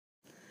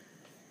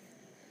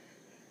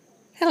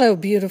Hello,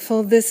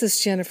 beautiful. This is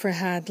Jennifer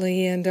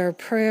Hadley, and our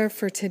prayer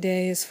for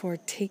today is for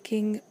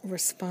taking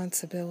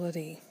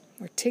responsibility.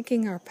 We're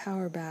taking our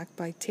power back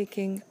by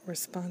taking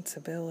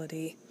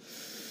responsibility.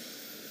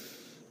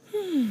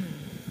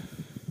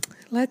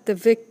 Let the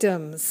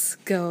victims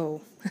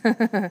go.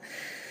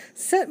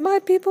 Set my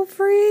people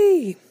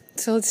free.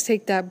 So let's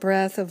take that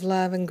breath of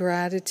love and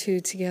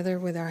gratitude together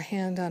with our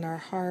hand on our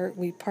heart.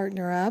 We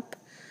partner up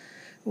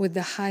with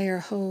the higher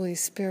Holy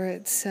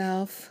Spirit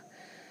self.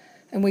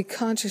 And we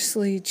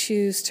consciously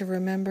choose to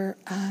remember,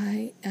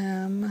 I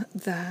am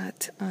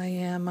that I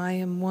am. I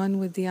am one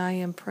with the I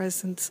am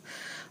presence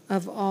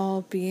of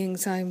all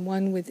beings. I am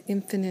one with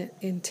infinite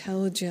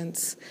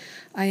intelligence.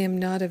 I am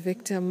not a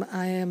victim.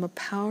 I am a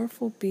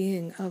powerful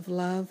being of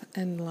love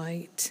and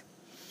light.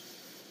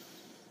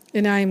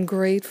 And I am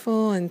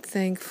grateful and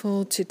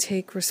thankful to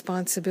take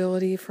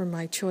responsibility for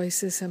my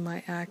choices and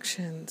my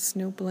actions.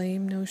 No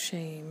blame, no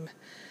shame.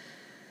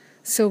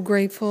 So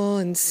grateful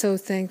and so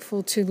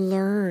thankful to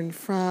learn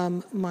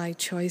from my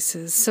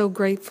choices. So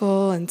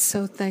grateful and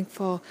so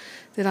thankful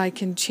that I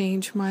can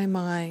change my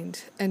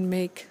mind and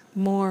make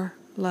more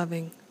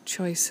loving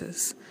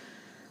choices.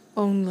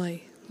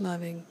 Only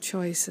loving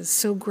choices.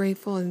 So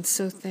grateful and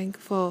so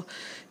thankful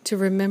to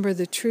remember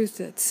the truth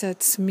that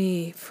sets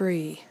me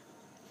free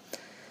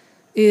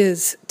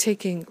is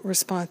taking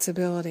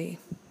responsibility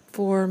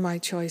for my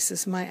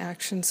choices, my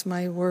actions,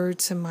 my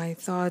words, and my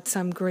thoughts.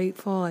 I'm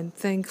grateful and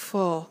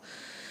thankful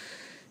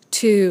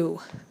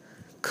to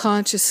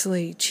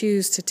consciously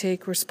choose to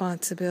take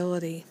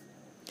responsibility.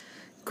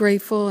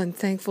 Grateful and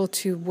thankful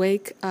to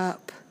wake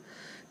up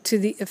to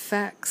the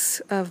effects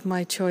of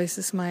my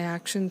choices, my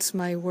actions,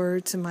 my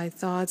words, and my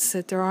thoughts,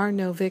 that there are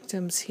no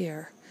victims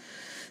here.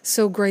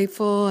 So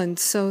grateful and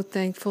so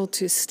thankful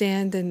to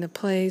stand in the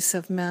place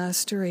of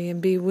mastery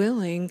and be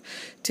willing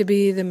to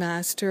be the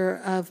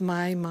master of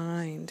my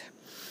mind.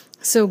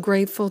 So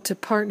grateful to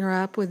partner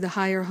up with the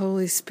higher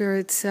Holy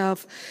Spirit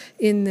self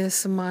in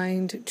this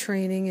mind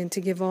training and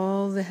to give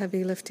all the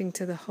heavy lifting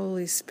to the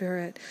Holy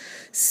Spirit.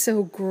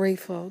 So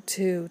grateful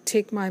to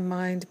take my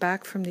mind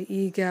back from the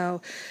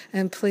ego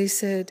and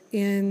place it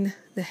in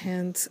the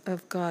hands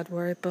of God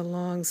where it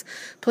belongs,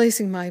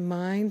 placing my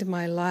mind,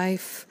 my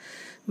life,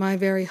 my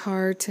very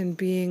heart and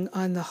being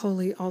on the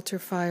holy altar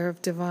fire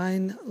of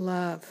divine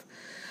love.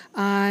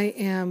 I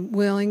am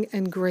willing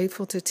and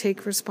grateful to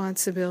take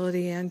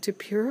responsibility and to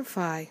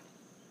purify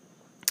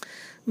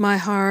my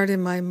heart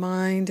and my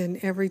mind, and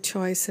every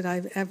choice that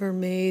I've ever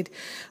made,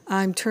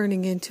 I'm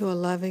turning into a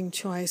loving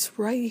choice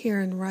right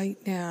here and right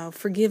now,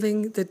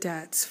 forgiving the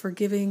debts,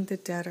 forgiving the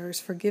debtors,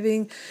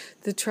 forgiving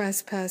the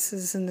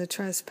trespasses and the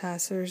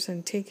trespassers,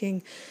 and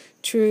taking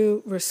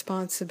true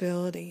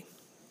responsibility.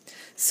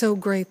 So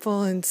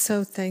grateful and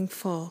so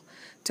thankful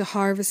to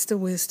harvest the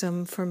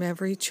wisdom from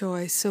every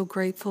choice. So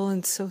grateful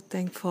and so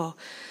thankful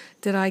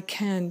that I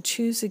can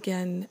choose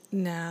again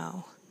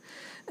now.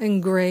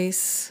 In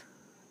grace,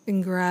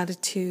 in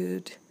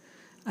gratitude,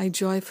 I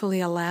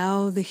joyfully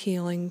allow the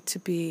healing to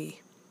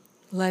be.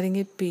 Letting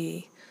it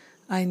be.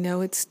 I know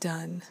it's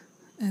done,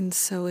 and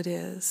so it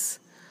is.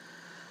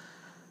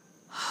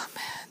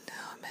 Amen,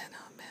 amen,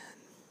 amen.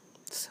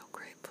 So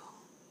grateful.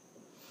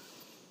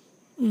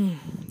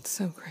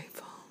 So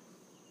grateful.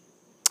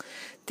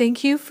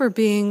 Thank you for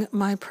being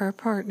my prayer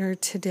partner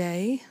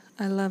today.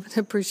 I love and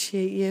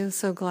appreciate you.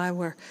 So glad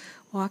we're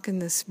walking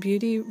this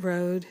beauty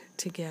road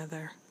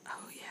together.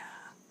 Oh,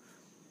 yeah.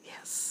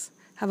 Yes.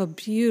 Have a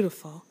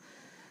beautiful,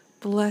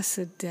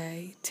 blessed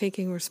day,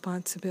 taking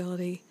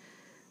responsibility,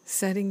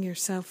 setting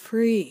yourself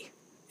free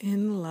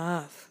in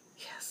love.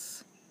 Yes.